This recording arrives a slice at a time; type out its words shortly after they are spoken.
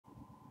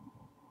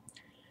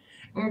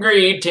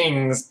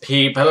Greetings,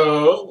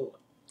 people!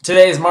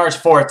 Today is March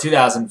 4th,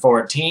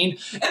 2014,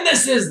 and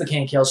this is the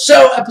KNKL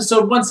Show,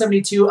 episode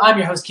 172. I'm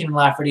your host, Keenan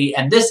Lafferty,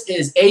 and this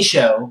is a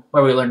show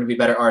where we learn to be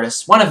better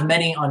artists, one of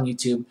many on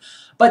YouTube.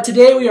 But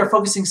today we are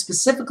focusing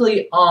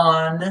specifically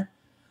on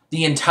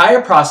the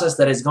entire process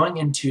that is going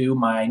into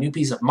my new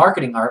piece of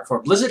marketing art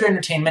for Blizzard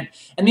Entertainment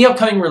and the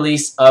upcoming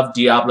release of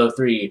Diablo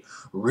 3,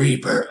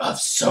 Reaper of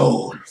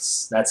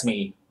Souls. That's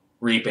me,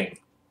 reaping.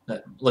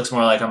 It looks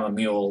more like I'm a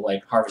mule,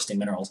 like harvesting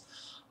minerals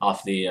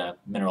off the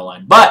mineral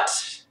line.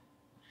 But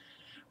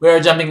we are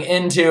jumping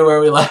into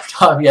where we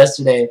left off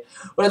yesterday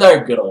with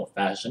our good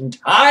old-fashioned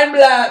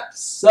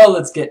time-lapse. So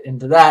let's get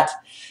into that.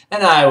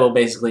 And I will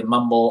basically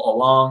mumble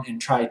along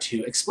and try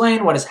to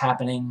explain what is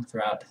happening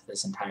throughout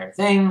this entire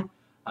thing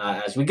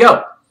as we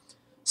go.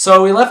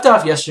 So we left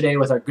off yesterday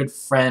with our good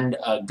friend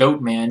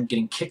Goatman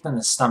getting kicked in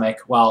the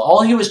stomach while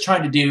all he was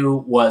trying to do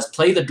was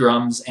play the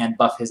drums and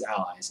buff his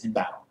allies in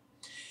battle.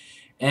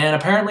 And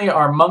apparently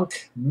our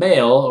monk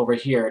male over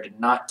here did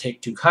not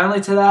take too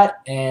kindly to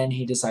that, and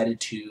he decided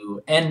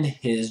to end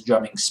his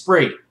drumming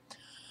spree.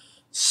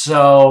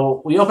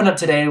 So we opened up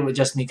today with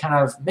just me kind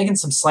of making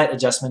some slight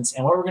adjustments,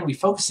 and what we're going to be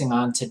focusing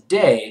on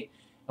today,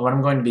 and what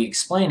I'm going to be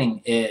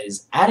explaining,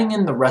 is adding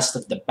in the rest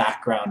of the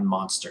background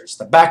monsters,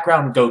 the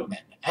background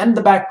goatmen, and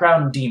the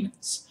background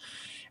demons.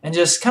 And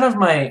just kind of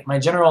my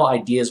general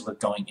ideas with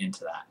going into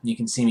that. You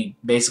can see me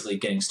basically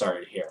getting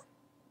started here.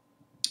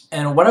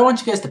 And what I want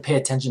you guys to pay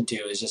attention to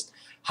is just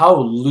how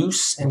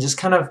loose and just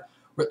kind of,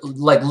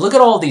 like, look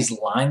at all these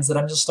lines that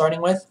I'm just starting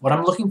with. What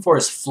I'm looking for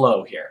is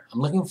flow here. I'm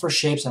looking for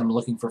shapes and I'm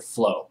looking for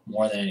flow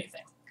more than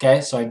anything.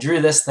 Okay, so I drew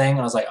this thing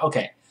and I was like,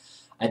 okay,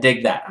 I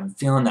dig that. I'm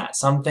feeling that.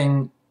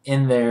 Something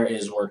in there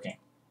is working.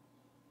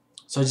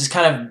 So I just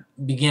kind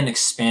of begin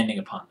expanding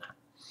upon that.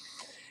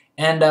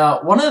 And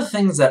one of the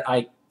things that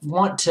I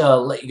want to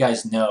let you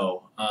guys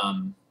know,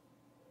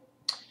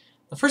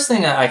 the first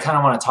thing that I kind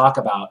of want to talk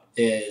about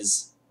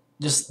is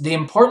just the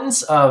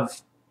importance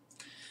of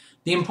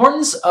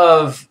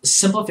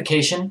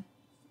simplification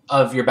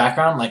of your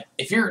background. Like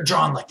if you're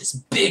drawing like this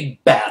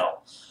big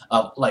battle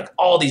of like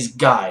all these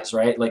guys,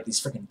 right? Like these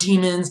freaking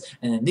demons,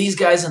 and then these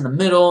guys in the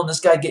middle, and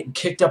this guy getting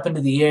kicked up into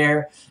the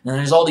air, and then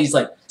there's all these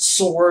like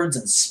swords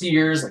and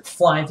spears like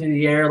flying through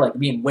the air, like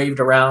being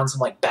waved around,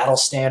 some like battle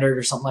standard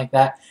or something like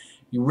that.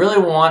 You really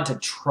want to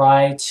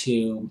try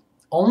to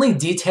only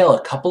detail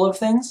a couple of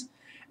things.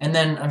 And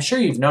then, I'm sure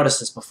you've noticed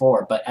this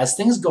before, but as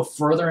things go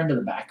further into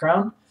the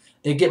background,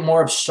 they get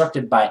more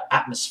obstructed by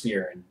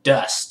atmosphere and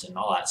dust and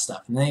all that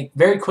stuff. And they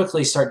very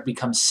quickly start to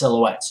become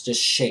silhouettes, just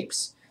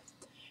shapes.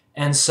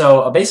 And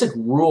so a basic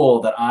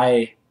rule that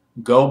I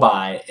go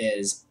by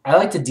is I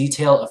like to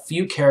detail a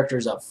few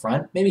characters up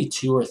front, maybe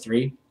 2 or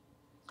 3.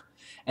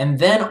 And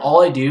then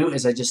all I do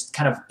is I just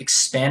kind of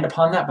expand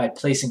upon that by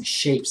placing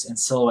shapes and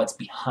silhouettes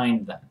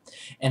behind them.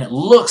 And it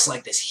looks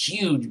like this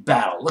huge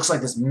battle. It looks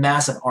like this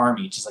massive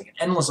army, just like an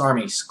endless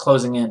army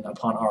closing in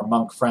upon our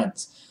monk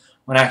friends.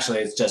 When actually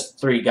it's just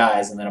 3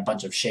 guys and then a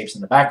bunch of shapes in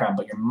the background.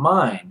 But your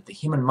mind, the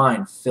human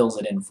mind, fills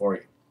it in for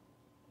you.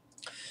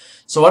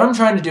 So what I'm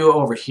trying to do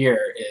over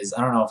here is,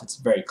 I don't know if it's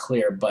very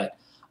clear, but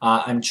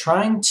I'm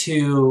trying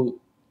to,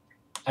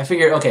 I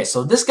figured, okay,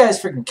 so this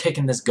guy's freaking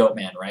kicking this goat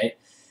man, right?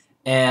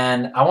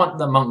 And I want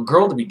the monk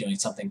girl to be doing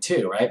something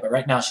too, right? But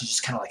right now she's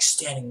just kind of like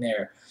standing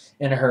there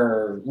in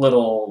her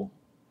little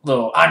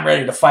I'm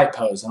ready to fight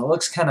pose. And it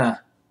looks kind of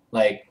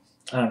like,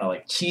 I don't know,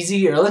 like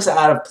cheesy, or it looks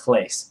out of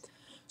place.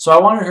 So I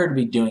wanted her to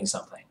be doing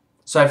something.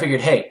 So I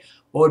figured, hey,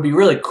 what would be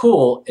really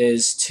cool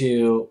is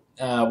to,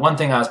 one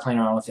thing I was playing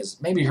around with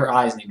is maybe her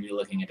eyes need to be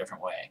looking a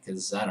different way.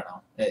 Because, I don't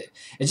know, it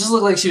just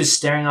looked like she was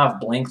staring off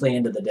blankly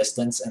into the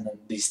distance and then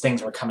these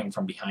things were coming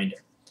from behind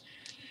her.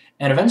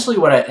 And eventually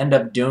what I end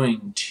up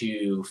doing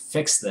to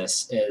fix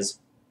this is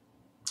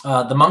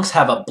the monks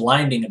have a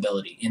blinding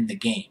ability in the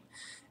game.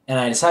 And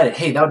I decided,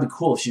 hey, that would be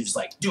cool if she was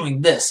like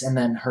doing this and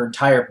then her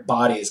entire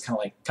body is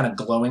kind of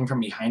glowing from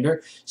behind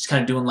her. She's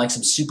kind of doing like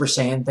some Super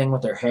Saiyan thing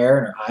with her hair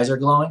and her eyes are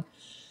glowing.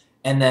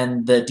 And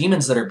then the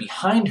demons that are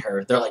behind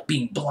her, they're like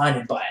being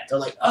blinded by it. They're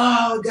like,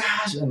 oh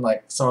gosh. And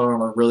like some of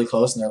them are really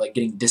close and they're like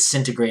getting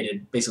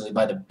disintegrated basically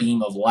by the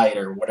beam of light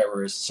or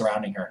whatever is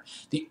surrounding her.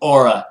 The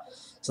aura.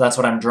 So that's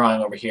what I'm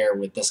drawing over here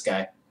with this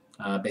guy.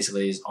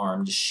 Basically his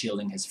arm just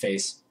shielding his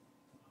face.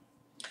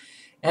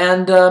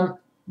 And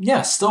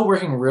yeah, still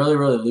working really,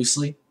 really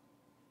loosely.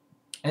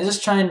 And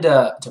just trying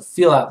to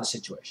feel out the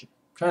situation.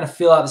 Trying to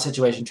feel out the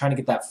situation, trying to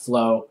get that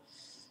flow.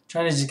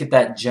 Trying to just get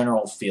that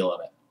general feel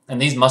of it.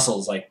 And these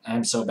muscles, like,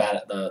 I'm so bad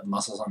at the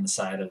muscles on the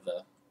side of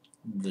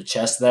the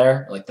chest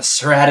there. Like the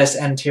serratus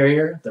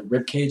anterior, the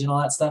rib cage and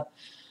all that stuff.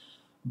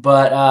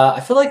 But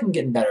I feel like I'm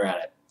getting better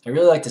at it. I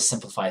really like to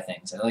simplify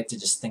things. I like to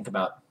just think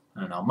about,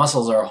 I don't know,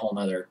 muscles are a whole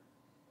nother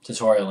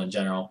tutorial in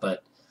general,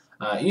 but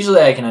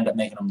usually I can end up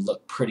making them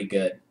look pretty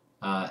good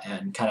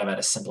and kind of in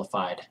a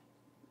simplified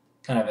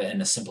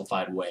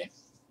way.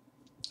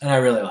 And I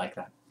really like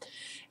that.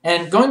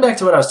 And going back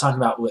to what I was talking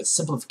about with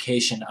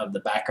simplification of the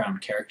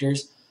background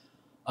characters,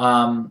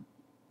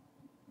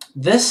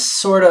 this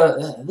sort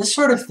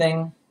of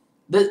thing,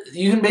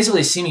 you can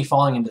basically see me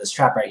falling into this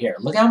trap right here.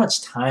 Look how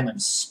much time I'm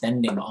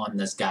spending on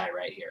this guy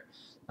right here.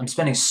 I'm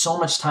spending so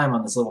much time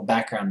on this little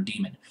background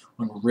demon,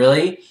 when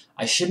really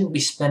I shouldn't be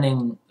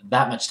spending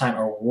that much time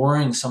or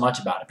worrying so much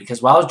about it.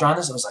 Because while I was drawing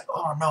this, I was like,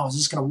 oh no, is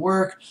this gonna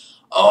work?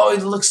 Oh,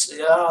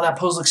 that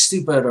pose looks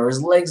stupid, or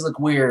his legs look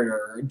weird,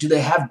 or do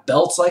they have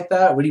belts like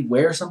that? Would he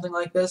wear something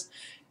like this?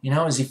 You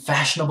know, is he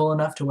fashionable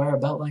enough to wear a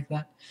belt like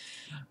that?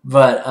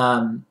 But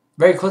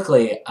very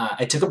quickly,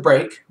 I took a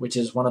break, which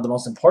is one of the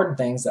most important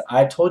things that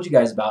I've told you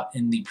guys about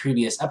in the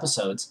previous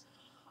episodes.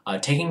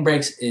 Taking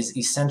breaks is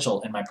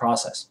essential in my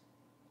process.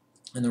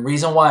 And the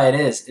reason why it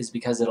is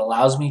because it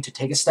allows me to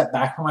take a step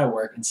back from my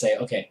work and say,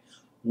 okay,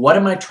 what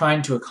am I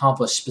trying to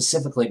accomplish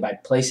specifically by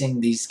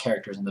placing these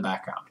characters in the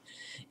background?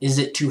 Is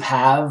it to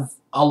have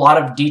a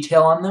lot of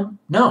detail on them?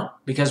 No,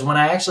 because when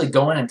I actually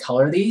go in and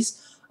color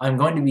these, I'm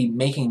going to be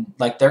making,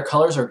 like, their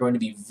colors are going to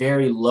be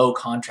very low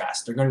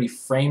contrast. They're going to be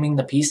framing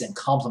the piece and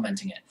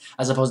complementing it,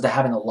 as opposed to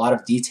having a lot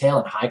of detail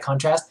and high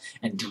contrast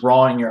and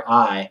drawing your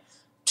eye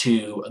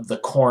to the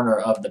corner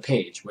of the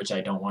page, which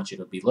I don't want you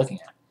to be looking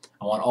at.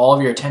 I want all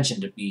of your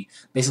attention to be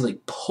basically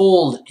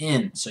pulled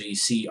in, so you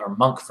see our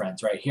monk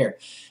friends right here.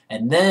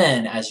 And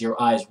then as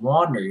your eyes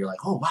wander, you're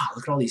like, oh wow,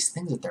 look at all these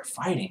things that they're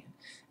fighting.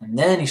 And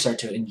then you start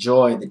to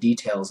enjoy the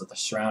details of the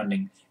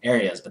surrounding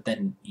areas, but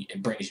then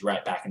it brings you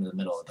right back into the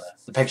middle of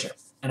the picture.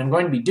 And I'm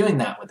going to be doing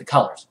that with the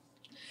colors.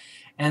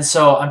 And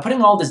so I'm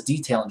putting all this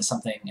detail into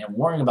something and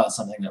worrying about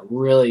something that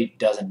really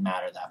doesn't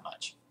matter that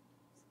much.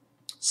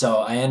 So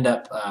I end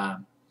up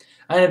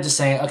just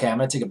saying, okay, I'm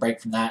going to take a break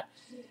from that.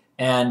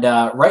 And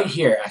right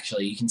here,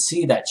 actually, you can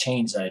see that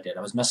change that I did.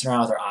 I was messing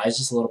around with her eyes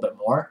just a little bit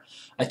more.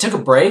 I took a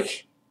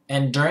break,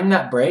 and during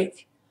that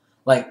break,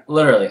 like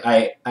literally,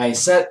 I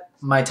set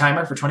my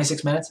timer for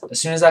 26 minutes.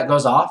 As soon as that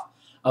goes off,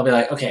 I'll be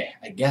like, okay,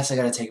 I guess I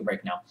got to take a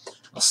break now.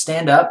 I'll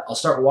stand up, I'll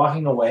start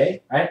walking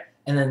away, right?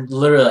 And then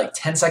literally like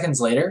 10 seconds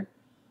later,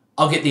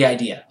 I'll get the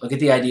idea. I'll get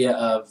the idea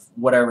of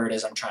whatever it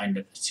is I'm trying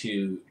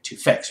to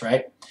fix,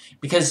 right?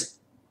 Because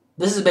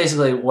this is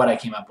basically what I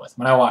came up with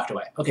when I walked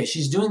away. Okay,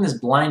 she's doing this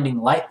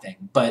blinding light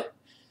thing, but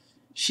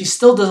she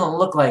still doesn't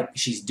look like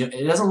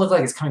it doesn't look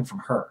like it's coming from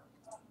her.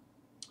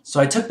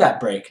 So I took that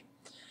break,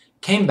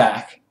 came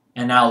back,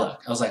 and now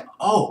look. I was like,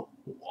 oh,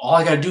 all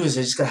I gotta do is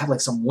I just gotta have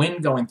like some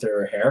wind going through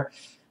her hair,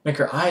 make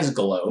her eyes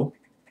glow,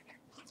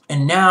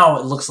 and now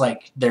it looks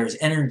like there's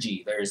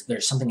energy,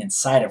 there's something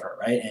inside of her,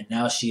 right? And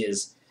now she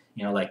is,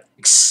 you know, like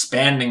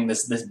expanding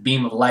this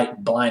beam of light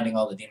and blinding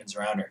all the demons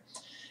around her.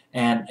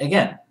 And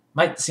again,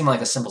 might seem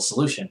like a simple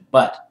solution,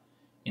 but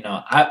you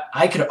know,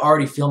 I could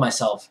already feel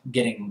myself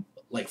getting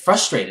like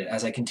frustrated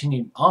as I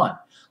continued on.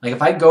 Like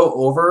if I go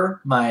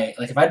over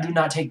if I do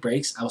not take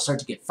breaks, I will start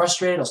to get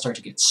frustrated, I'll start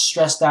to get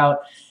stressed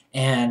out,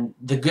 and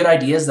the good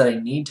ideas that I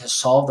need to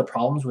solve the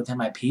problems within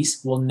my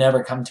piece will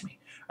never come to me.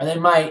 Or they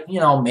might, you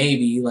know,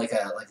 maybe like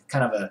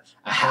kind of a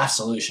half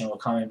solution will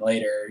come in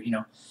later, you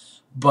know.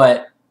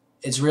 But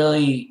it's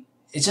really,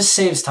 it just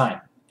saves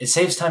time. It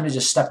saves time to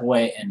just step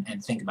away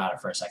and think about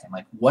it for a second.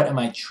 Like, what am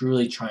I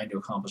truly trying to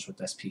accomplish with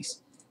this piece?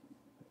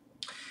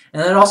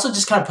 And then it also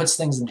just kind of puts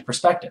things into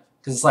perspective.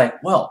 Because it's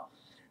like, well,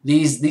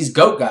 these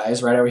goat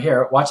guys right over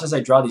here, watch as I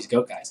draw these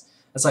goat guys.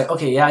 It's like,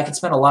 okay, yeah, I could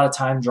spend a lot of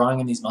time drawing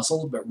in these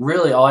muscles, but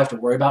really all I have to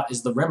worry about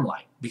is the rim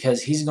light,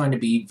 because he's going to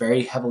be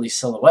very heavily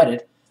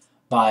silhouetted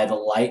by the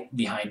light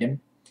behind him,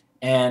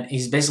 and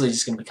he's basically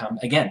just going to become,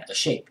 again, a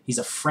shape. He's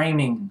a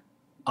framing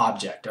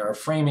object, or a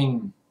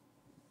framing,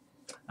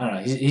 I don't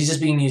know, he's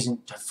just being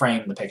used to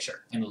frame the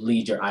picture and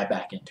lead your eye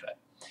back into it.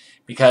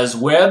 Because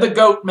where the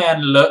goat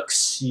man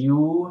looks,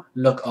 you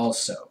look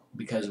also.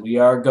 Because we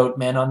are goat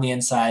men on the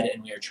inside,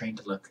 and we are trained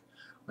to look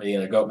where the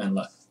other goat men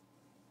look.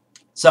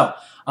 So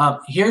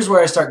here's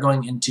where I start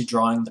going into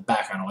drawing the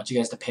background. I want you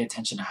guys to pay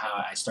attention to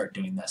how I start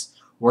doing this.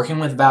 Working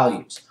with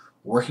values,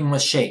 working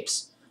with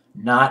shapes,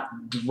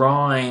 not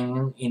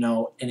drawing, you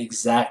know, an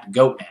exact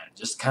goat man.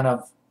 Just kind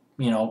of,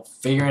 you know,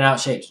 figuring out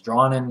shapes,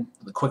 drawing in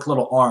the quick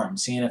little arm,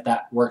 seeing if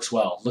that works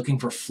well, looking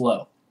for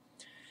flow.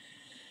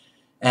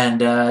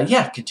 And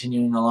yeah,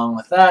 continuing along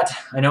with that.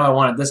 I know I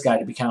wanted this guy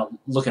to be kind of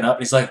looking up,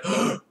 and he's like,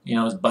 you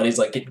know, his buddy's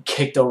like getting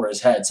kicked over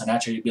his head, so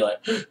naturally you'd be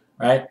like,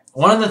 right?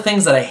 One of the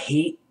things that I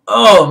hate,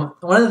 one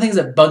of the things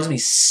that bugs me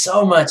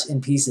so much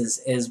in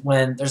pieces is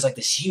when there's like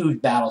this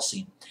huge battle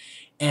scene,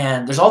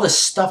 and there's all this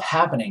stuff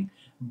happening,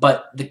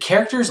 but the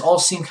characters all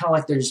seem kind of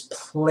like they're just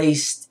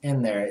placed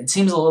in there. It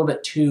seems a little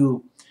bit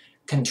too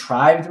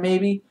contrived,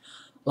 maybe.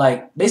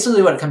 Like,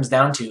 basically what it comes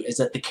down to is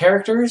that the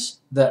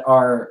characters that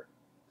are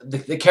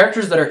the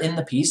characters that are in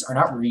the piece are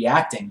not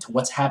reacting to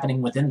what's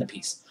happening within the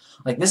piece.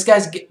 Like this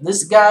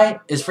guy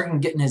is freaking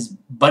getting his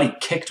buddy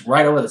kicked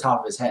right over the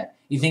top of his head.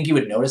 You think you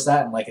would notice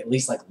that and like at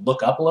least like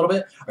look up a little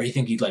bit, or you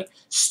think you'd like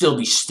still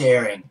be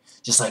staring,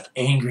 just like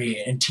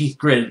angry and teeth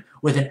gritted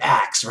with an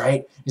axe,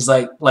 right? He's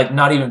like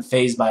not even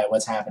fazed by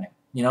what's happening.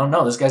 You know,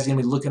 no, this guy's gonna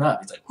be looking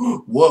up. He's like,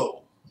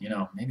 whoa, you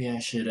know, maybe I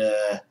should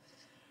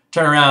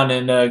turn around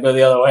and go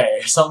the other way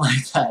or something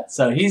like that.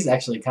 So he's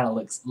actually kind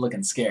of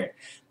looking scared.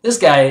 This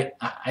guy,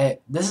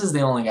 this is the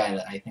only guy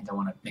that I think I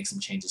want to make some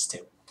changes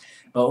to.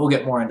 But we'll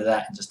get more into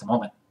that in just a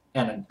moment,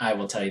 and I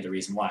will tell you the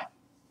reason why.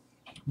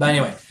 But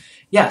anyway,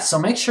 yeah, so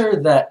make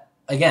sure that,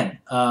 again,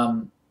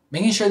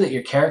 making sure that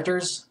your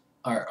characters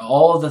are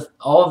all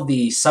of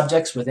the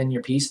subjects within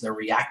your piece, they're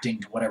reacting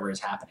to whatever is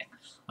happening.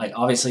 Like,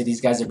 obviously,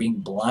 these guys are being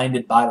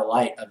blinded by the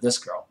light of this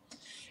girl.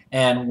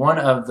 And one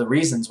of the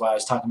reasons why I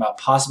was talking about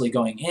possibly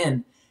going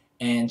in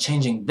and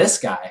changing this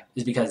guy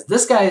is because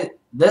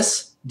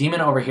this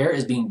demon over here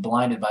is being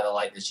blinded by the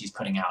light that she's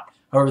putting out.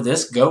 However,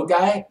 this goat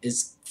guy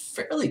is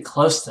fairly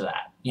close to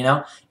that, you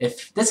know?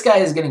 If this guy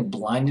is getting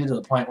blinded to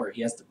the point where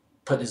he has to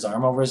put his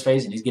arm over his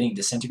face and he's getting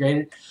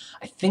disintegrated,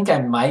 I think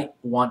I might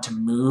want to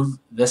move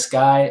this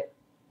guy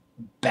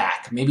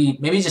back. Maybe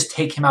just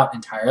take him out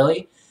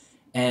entirely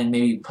and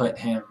maybe put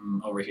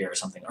him over here or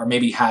something. Or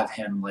maybe have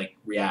him like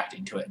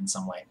reacting to it in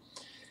some way.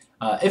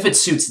 If it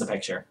suits the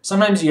picture.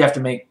 Sometimes you have to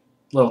make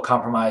little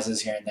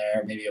compromises here and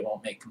there. Maybe it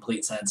won't make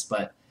complete sense,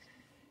 but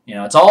you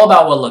know, it's all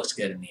about what looks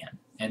good in the end.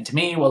 And to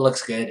me, what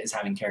looks good is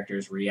having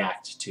characters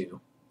react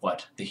to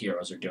what the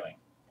heroes are doing.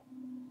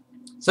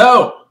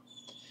 So,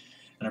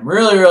 and I'm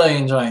really, really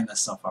enjoying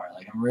this so far.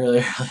 Like, I'm really,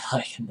 really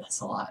liking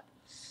this a lot.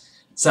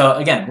 So,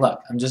 again,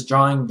 look, I'm just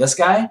drawing this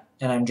guy,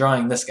 and I'm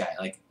drawing this guy.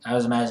 Like, I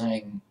was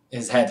imagining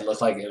his head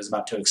looked like it was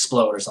about to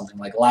explode or something.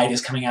 Like, light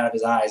is coming out of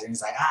his eyes, and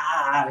he's like,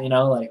 ah, you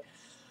know, like,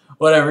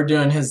 whatever,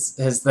 doing his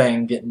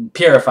thing, getting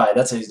purified.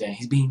 That's what he's doing.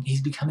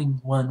 He's becoming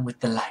one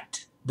with the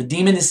light. The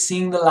demon is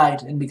seeing the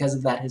light, and because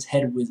of that, his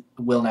head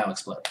will now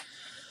explode.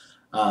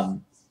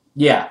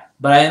 Yeah,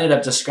 but I ended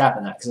up just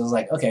scrapping that because I was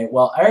like, okay,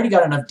 well, I already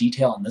got enough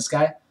detail on this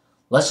guy.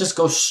 Let's just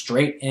go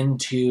straight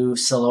into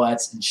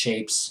silhouettes and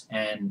shapes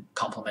and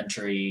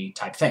complementary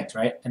type things,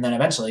 right? And then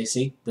eventually,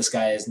 see, this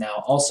guy is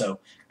now also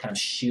kind of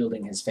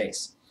shielding his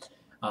face.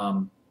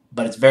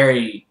 But it's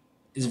very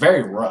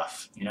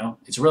rough, you know?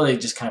 It's really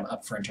just kind of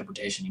up for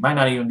interpretation. You might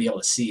not even be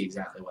able to see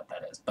exactly what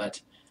that is, but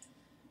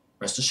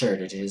rest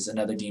assured, it is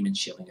another demon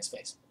shielding his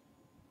face.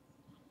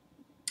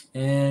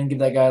 And give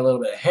that guy a little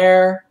bit of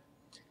hair.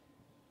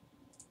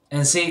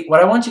 And see, what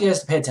I want you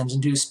guys to pay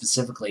attention to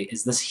specifically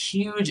is this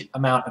huge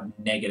amount of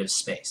negative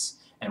space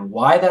and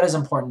why that is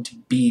important to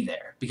be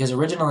there. Because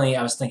originally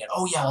I was thinking,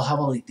 oh yeah, I'll have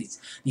all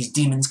these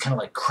demons kind of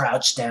like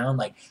crouched down,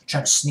 like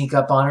trying to sneak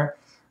up on her,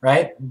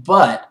 right?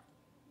 But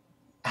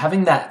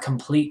having that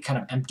complete kind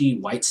of empty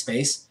white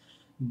space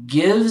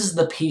gives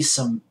the piece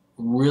some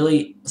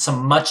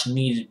much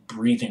needed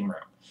breathing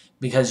room.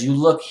 Because you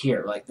look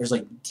here, like there's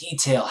like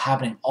detail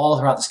happening all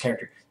throughout this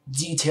character,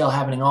 detail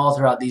happening all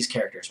throughout these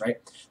characters, right?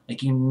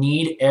 Like you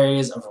need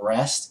areas of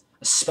rest,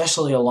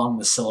 especially along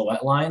the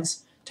silhouette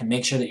lines, to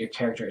make sure that your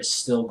character is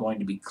still going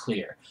to be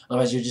clear.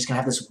 Otherwise, you're just going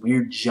to have this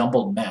weird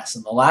jumbled mess.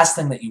 And the last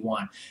thing that you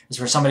want is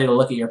for somebody to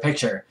look at your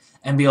picture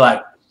and be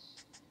like,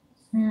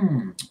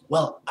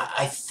 well,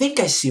 I think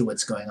I see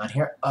what's going on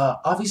here.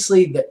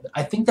 Obviously,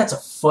 I think that's a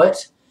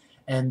foot,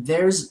 and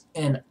there's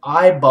an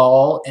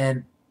eyeball,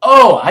 and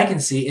oh, I can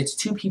see it's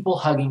two people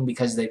hugging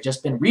because they've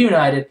just been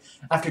reunited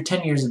after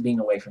 10 years of being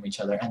away from each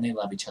other, and they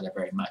love each other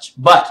very much.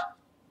 But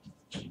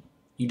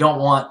you don't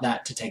want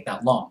that to take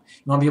that long.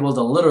 You want to be able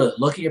to literally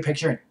look at your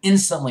picture and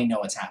instantly know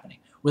what's happening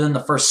within the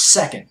first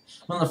second,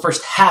 within the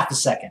first half a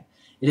second.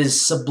 It is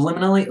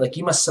subliminally, like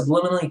you must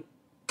subliminally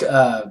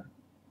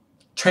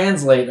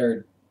translate,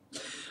 or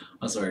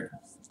what's the word?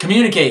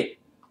 Communicate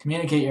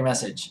your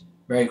message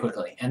very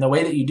quickly. And the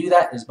way that you do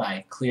that is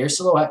by clear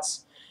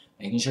silhouettes,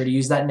 making sure to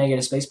use that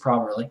negative space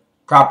properly,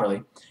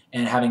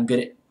 and having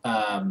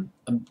a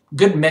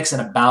good mix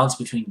and a balance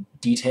between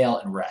detail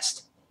and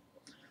rest.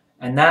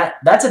 And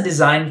that's a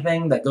design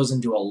thing that goes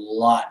into a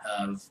lot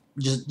of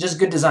just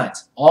good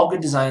designs. All good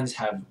designs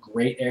have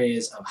great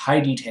areas of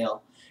high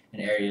detail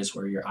and areas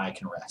where your eye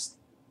can rest.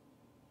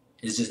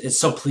 It's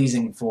so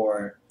pleasing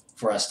for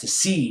us to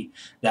see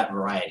that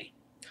variety.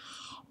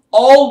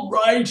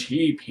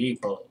 Alrighty,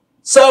 people.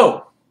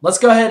 So let's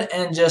go ahead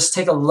and just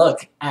take a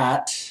look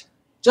at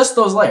just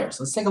those layers.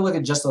 Let's take a look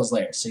at just those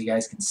layers so you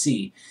guys can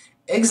see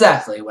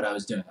exactly what I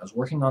was doing. I was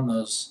working on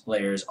those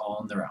layers all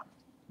on their own.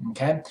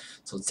 Okay,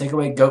 so let's take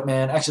away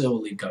Goatman. Actually,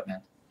 we'll leave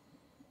Goatman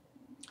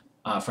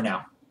for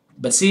now.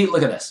 But see,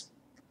 look at this.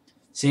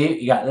 See,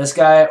 you got this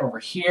guy over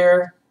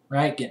here,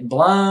 right, getting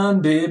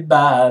blinded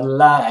by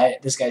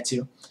light. This guy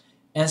too.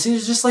 And see,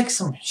 there's just like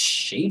some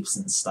shapes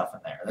and stuff in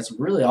there. That's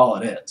really all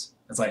it is.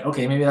 It's like,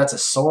 okay, maybe that's a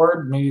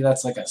sword. Maybe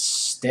that's like a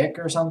stick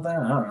or something.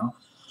 I don't know.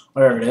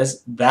 Whatever it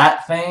is.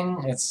 That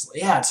thing, it's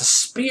a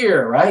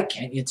spear, right?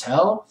 Can't you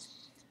tell?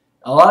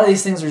 A lot of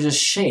these things are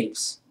just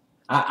shapes.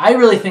 I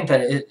really think that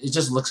it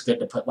just looks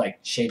good to put like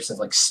shapes of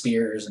like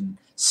spears and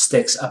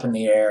sticks up in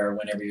the air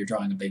whenever you're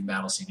drawing a big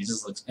battle scene. It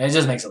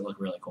just makes it look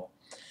really cool.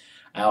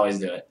 I always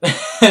do it.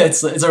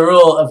 It's a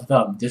rule of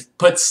thumb. Just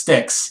put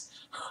sticks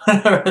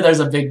whenever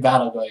there's a big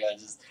battle going on.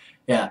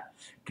 Yeah,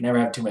 you can never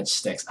have too much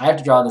sticks. I have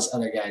to draw this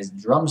other guy's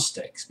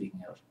drumstick.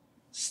 Speaking of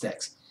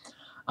sticks,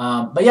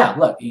 but yeah,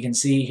 look, you can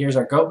see here's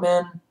our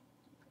Goatman,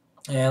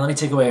 and let me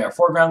take away our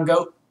foreground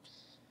goat.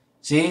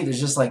 See,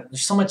 there's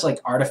so much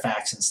like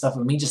artifacts and stuff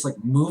of me just like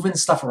moving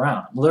stuff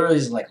around. I'm literally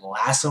just like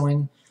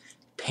lassoing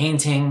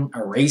painting,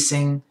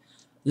 erasing.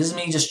 This is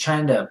me just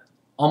trying to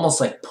almost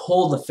like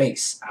pull the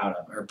face out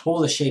of, or pull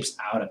the shapes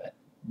out of it.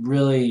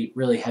 Really,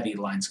 really heavy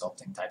line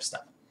sculpting type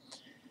stuff.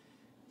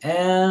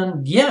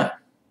 And yeah,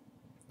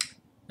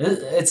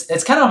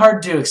 it's kind of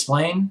hard to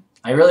explain.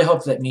 I really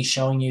hope that me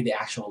showing you the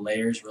actual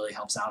layers really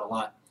helps out a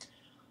lot.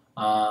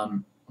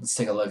 Let's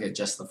take a look at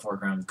just the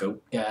foreground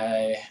goat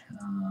guy.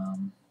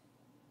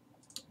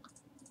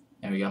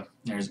 There we go.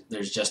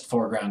 There's just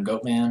foreground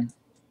goat man.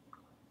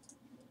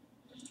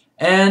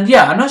 And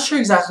yeah, I'm not sure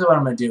exactly what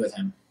I'm going to do with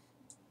him.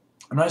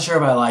 I'm not sure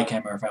if I like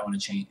him or if I want to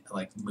change,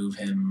 like move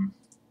him,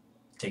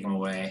 take him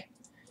away,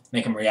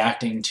 make him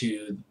reacting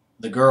to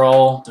the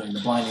girl doing the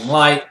blinding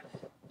light.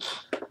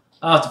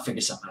 I'll have to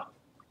figure something out.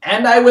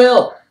 And I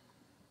will.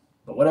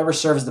 But whatever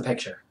serves the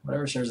picture.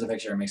 Whatever serves the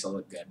picture makes it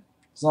look good.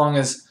 As long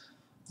as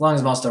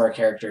most of our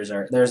characters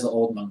are... There's the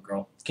old monk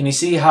girl. Can you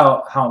see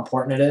how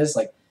important it is?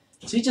 Like,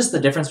 see just the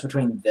difference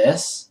between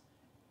this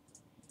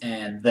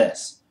and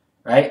this,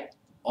 right?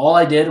 All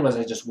I did was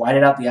I just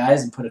whited out the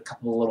eyes and put a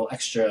couple of little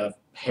extra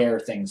hair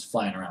things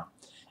flying around.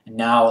 And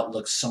now it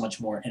looks so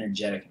much more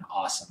energetic and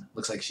awesome. It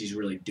looks like she's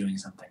really doing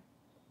something.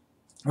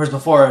 Whereas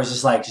before it was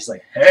just like, she's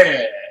like,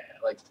 hey,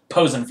 like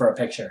posing for a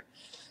picture.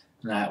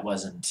 And that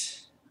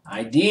wasn't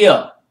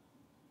ideal.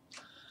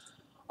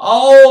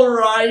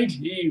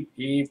 Alrighty,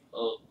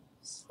 people.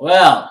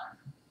 Well,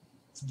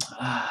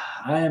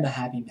 I am a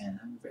happy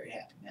man. I'm a very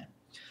happy man.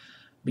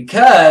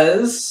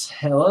 Because,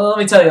 let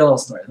me tell you a little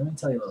story.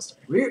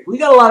 We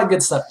got a lot of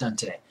good stuff done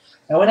today.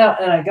 I went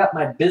out and I got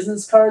my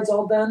business cards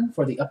all done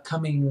for the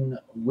upcoming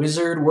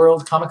Wizard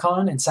World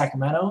Comic-Con in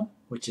Sacramento,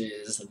 which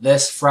is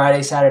this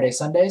Friday, Saturday,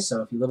 Sunday.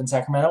 So if you live in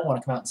Sacramento and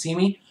want to come out and see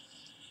me,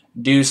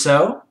 do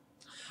so.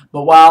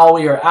 But while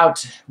we were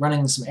out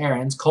running some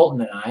errands,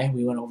 Colton and I,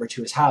 we went over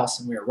to his house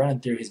and we were running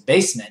through his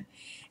basement,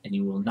 and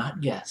you will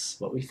not guess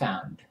what we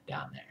found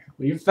down there.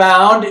 We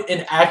found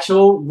an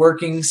actual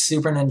working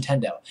Super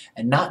Nintendo.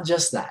 And not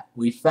just that.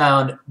 We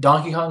found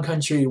Donkey Kong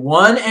Country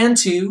 1 and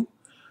 2,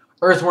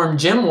 Earthworm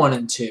Jim 1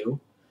 and 2.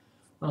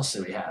 What else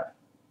do we have?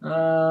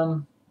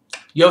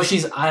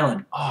 Yoshi's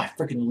Island. Oh, I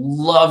freaking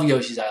love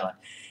Yoshi's Island.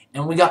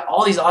 And we got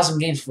all these awesome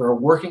games for a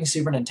working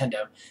Super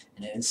Nintendo,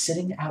 and it is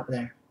sitting out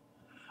there,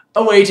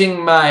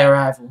 awaiting my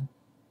arrival,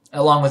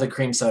 along with a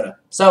cream soda.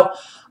 So,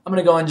 I'm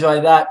going to go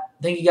enjoy that.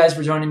 Thank you guys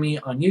for joining me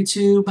on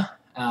YouTube.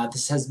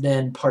 This has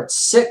been part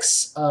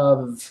 6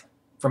 of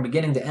From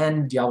Beginning to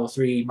End, Diablo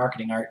 3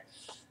 Marketing Art.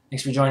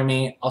 Thanks for joining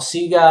me. I'll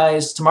see you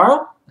guys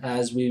tomorrow,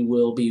 as we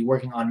will be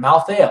working on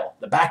Malthael,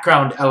 the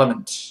background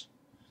element.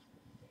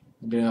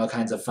 And doing all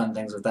kinds of fun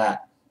things with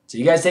that. So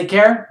you guys take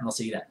care, and I'll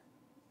see you then.